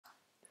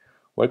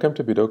Welcome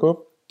to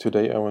Pidoco.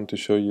 Today I want to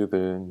show you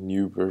the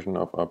new version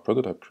of our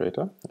prototype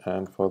creator,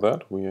 and for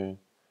that we're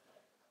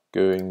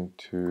going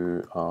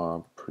to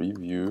our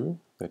preview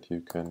that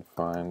you can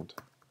find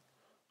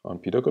on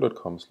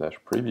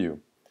pidoco.com/preview.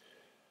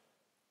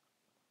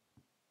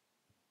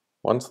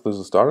 Once this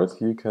is started,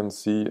 you can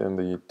see in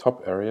the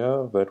top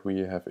area that we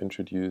have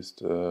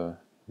introduced a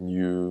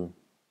new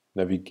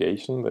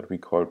navigation that we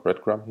call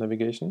Breadcrumb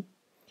Navigation.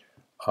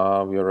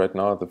 We are right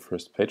now at the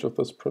first page of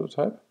this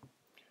prototype.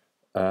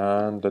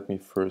 And let me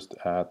first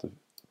add a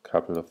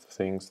couple of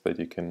things that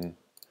you can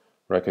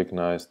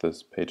recognize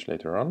this page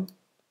later on,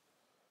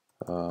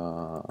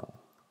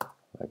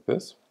 like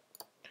this.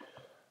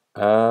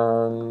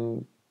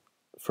 And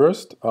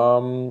first,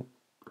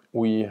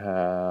 we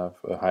have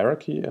a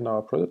hierarchy in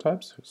our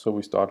prototypes. So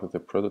we start with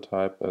the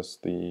prototype as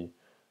the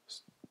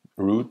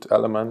root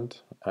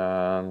element,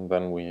 and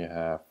then we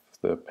have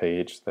the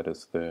page that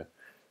is the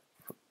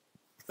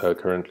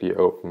currently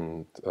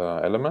opened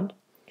element.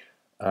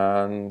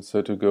 And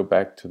so to go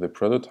back to the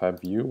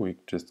prototype view, we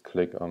just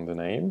click on the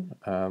name,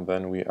 and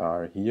then we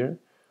are here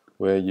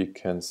where you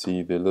can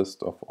see the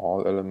list of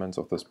all elements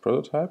of this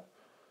prototype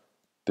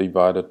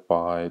divided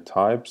by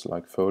types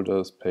like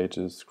folders,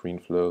 pages, screen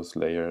flows,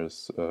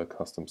 layers,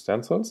 custom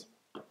stencils.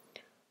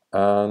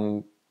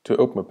 And to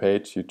open a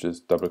page, you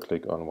just double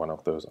click on one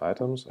of those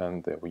items,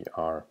 and there we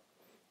are.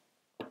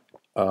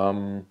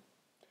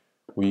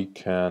 We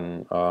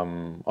can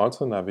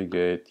also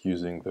navigate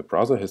using the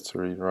browser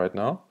history right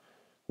now.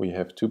 We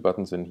have two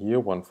buttons in here,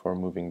 one for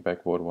moving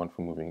backward, one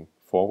for moving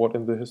forward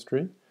in the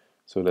history.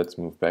 So let's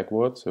move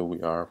backward. So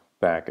we are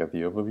back at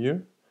the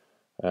overview,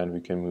 and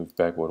we can move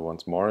backward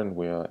once more, and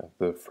we are at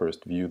the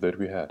first view that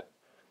we had.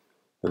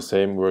 The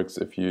same works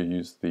if you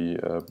use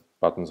the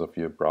buttons of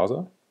your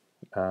browser.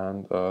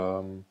 And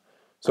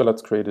so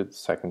let's create a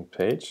second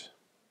page.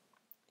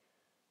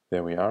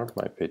 There we are,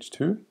 my page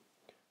 2.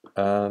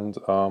 And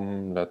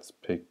let's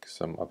pick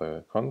some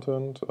other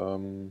content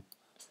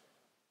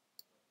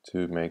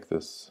to make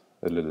this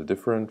a little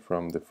different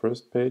from the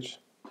first page.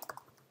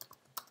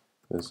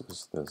 This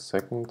is the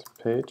second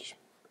page.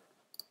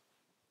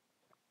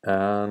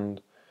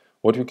 And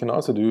what we can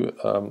also do,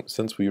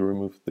 since we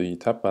removed the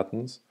tab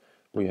buttons,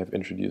 we have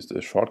introduced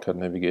a shortcut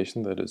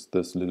navigation that is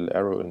this little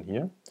arrow in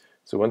here.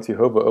 So once you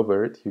hover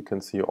over it, you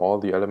can see all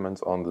the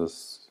elements on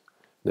this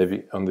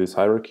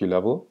hierarchy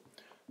level.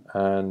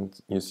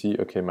 And you see,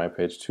 okay, my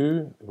page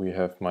 2, we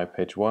have my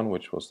page 1,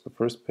 which was the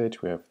first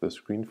page, we have the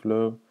screen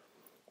flow,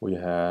 we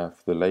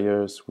have the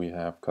layers, we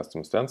have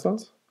custom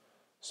stencils.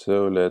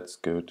 So let's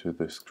go to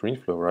the screen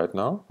flow right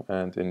now,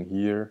 and in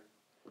here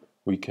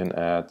we can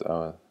add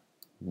a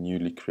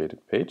newly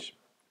created page.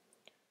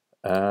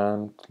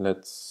 And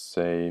let's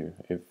say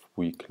if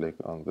we click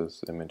on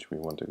this image, we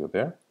want to go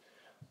there.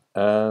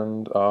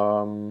 And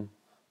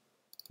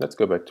let's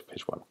go back to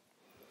page 1.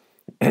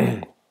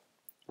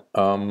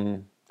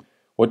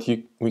 What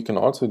we can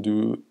also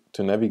do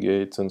to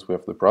navigate, since we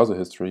have the browser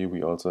history,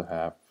 we also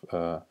have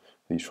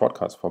the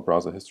shortcuts for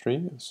browser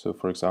history. So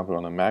for example,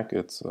 on a Mac,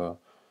 it's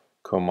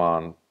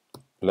Command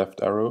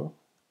left arrow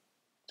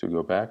to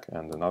go back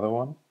and another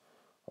one,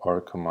 or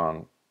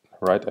Command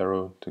right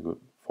arrow to go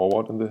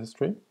forward in the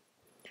history.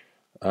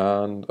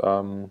 And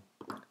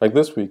like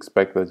this, we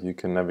expect that you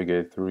can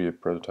navigate through your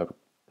prototype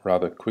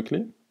rather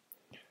quickly.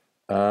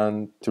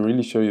 And to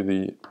really show you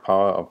the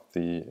power of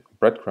the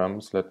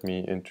breadcrumbs, let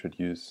me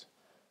introduce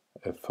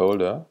a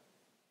folder.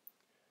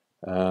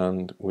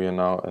 And we are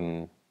now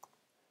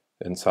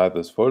inside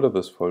this folder.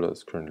 This folder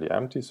is currently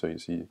empty, so you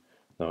see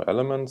no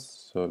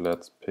elements. So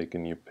let's pick a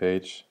new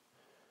page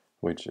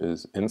which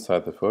is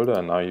inside the folder,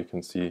 and now you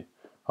can see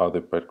how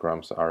the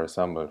breadcrumbs are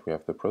assembled. We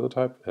have the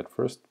prototype at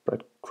first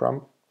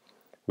breadcrumb,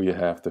 we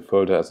have the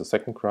folder as a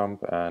second crumb,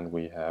 and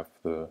we have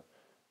the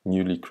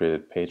newly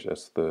created page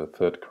as the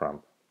third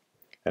crumb.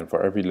 And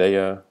for every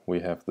layer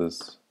we have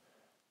this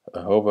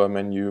hover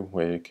menu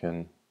where you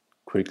can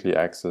quickly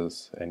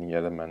access any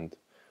element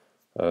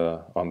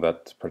on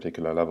that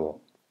particular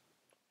level.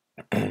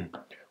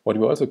 What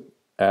we also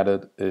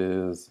added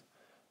is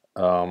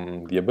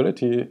the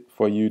ability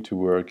for you to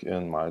work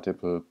in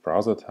multiple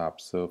browser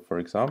tabs. So for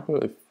example,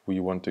 if we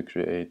want to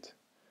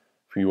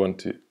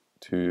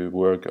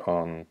work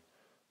on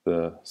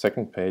the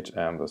second page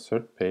and the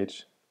third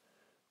page,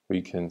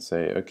 we can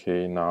say,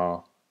 okay,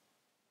 now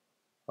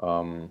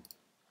open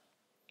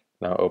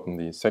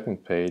the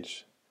second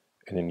page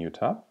in a new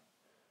tab.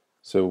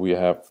 So we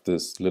have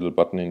this little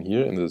button in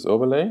here in this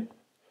overlay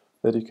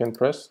that you can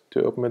press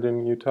to open it in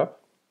a new tab.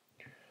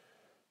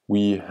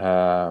 We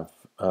have,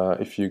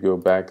 if you go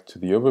back to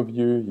the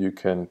overview, you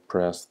can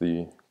press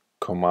the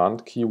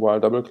Command key while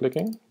double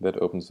clicking.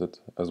 That opens it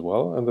as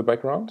well in the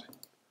background.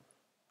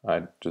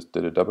 I just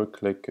did a double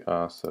click,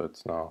 so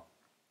it's now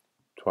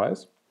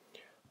twice.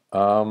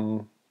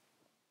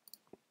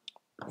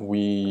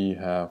 We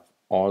have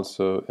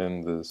also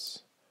in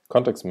this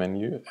context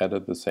menu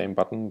added the same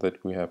button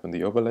that we have in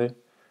the overlay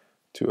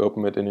to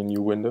open it in a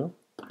new window.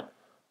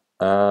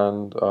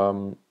 And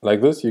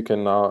like this, you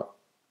can now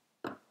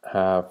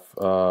have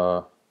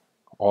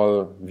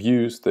all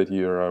views that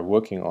you are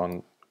working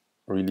on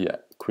really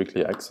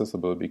quickly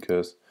accessible,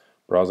 because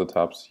browser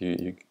tabs,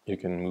 you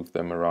can move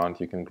them around,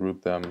 you can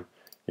group them,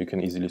 you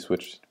can easily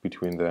switch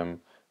between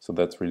them. So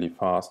that's really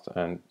fast.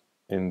 And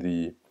in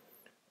the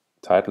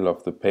title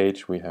of the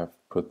page, we have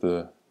put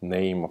the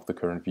name of the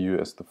current view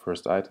as the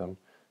first item.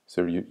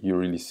 So you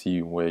really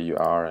see where you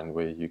are and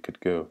where you could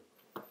go.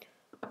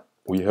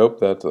 We hope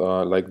that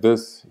like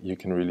this, you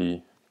can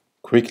really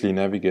quickly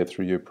navigate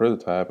through your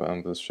prototype,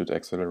 and this should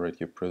accelerate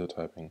your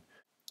prototyping.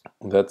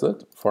 That's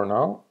it for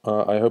now.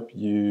 I hope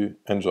you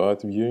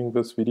enjoyed viewing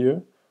this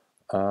video,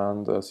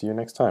 and see you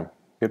next time.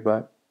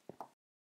 Goodbye.